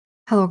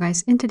Hello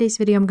guys, in today's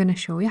video I'm going to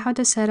show you how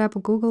to set up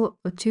Google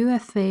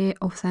 2FA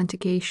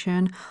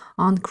authentication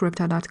on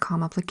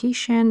crypto.com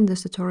application.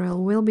 This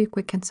tutorial will be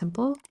quick and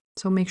simple,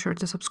 so make sure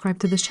to subscribe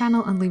to this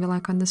channel and leave a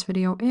like on this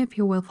video if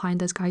you will find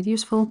this guide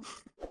useful.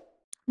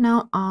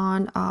 Now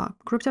on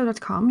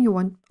crypto.com you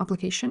want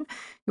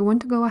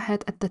to go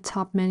ahead at the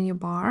top menu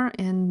bar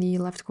in the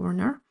left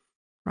corner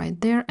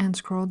right there and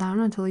scroll down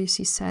until you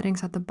see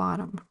settings at the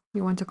bottom.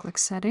 You want to click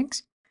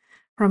settings.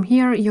 From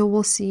here, you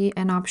will see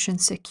an option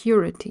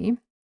security.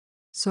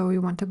 So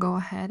you want to go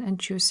ahead and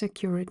choose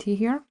security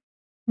here.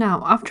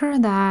 Now, after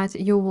that,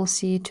 you will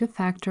see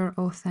two-factor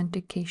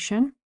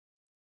authentication.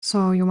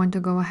 So you want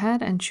to go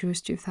ahead and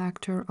choose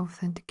two-factor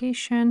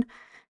authentication,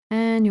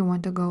 and you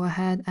want to go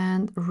ahead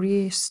and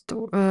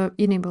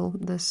enable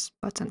this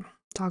button,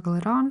 toggle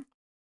it on.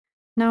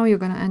 Now you're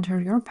going to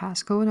enter your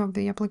passcode of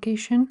the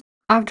application.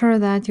 After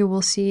that, you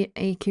will see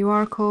a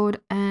QR code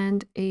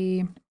and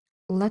a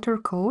letter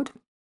code.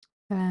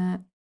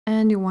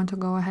 And you want to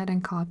go ahead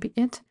and copy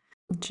it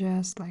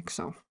just like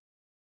so,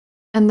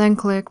 and then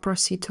click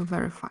proceed to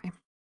verify.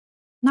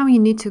 Now you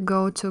need to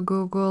go to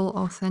Google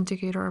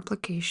Authenticator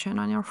application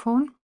on your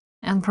phone,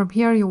 and from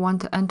here you want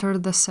to enter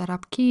the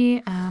setup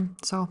key,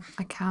 so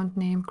account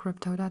name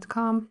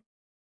crypto.com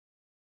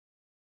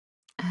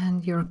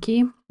and your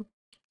key.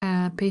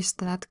 Paste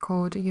that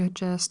code you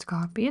just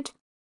copied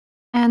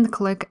and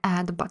click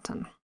add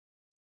button.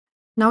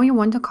 Now you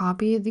want to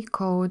copy the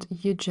code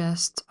you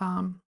just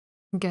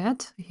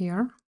get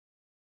here,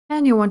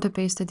 and you want to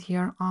paste it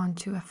here on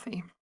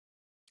 2FA.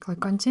 Click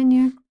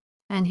continue,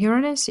 and here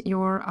it is.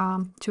 Your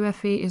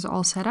 2FA is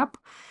all set up.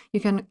 You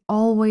can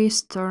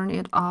always turn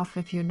it off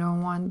if you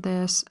don't want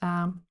this,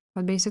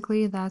 but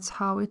basically that's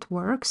how it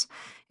works.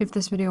 If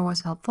this video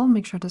was helpful,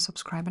 make sure to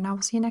subscribe, and I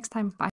will see you next time. Bye.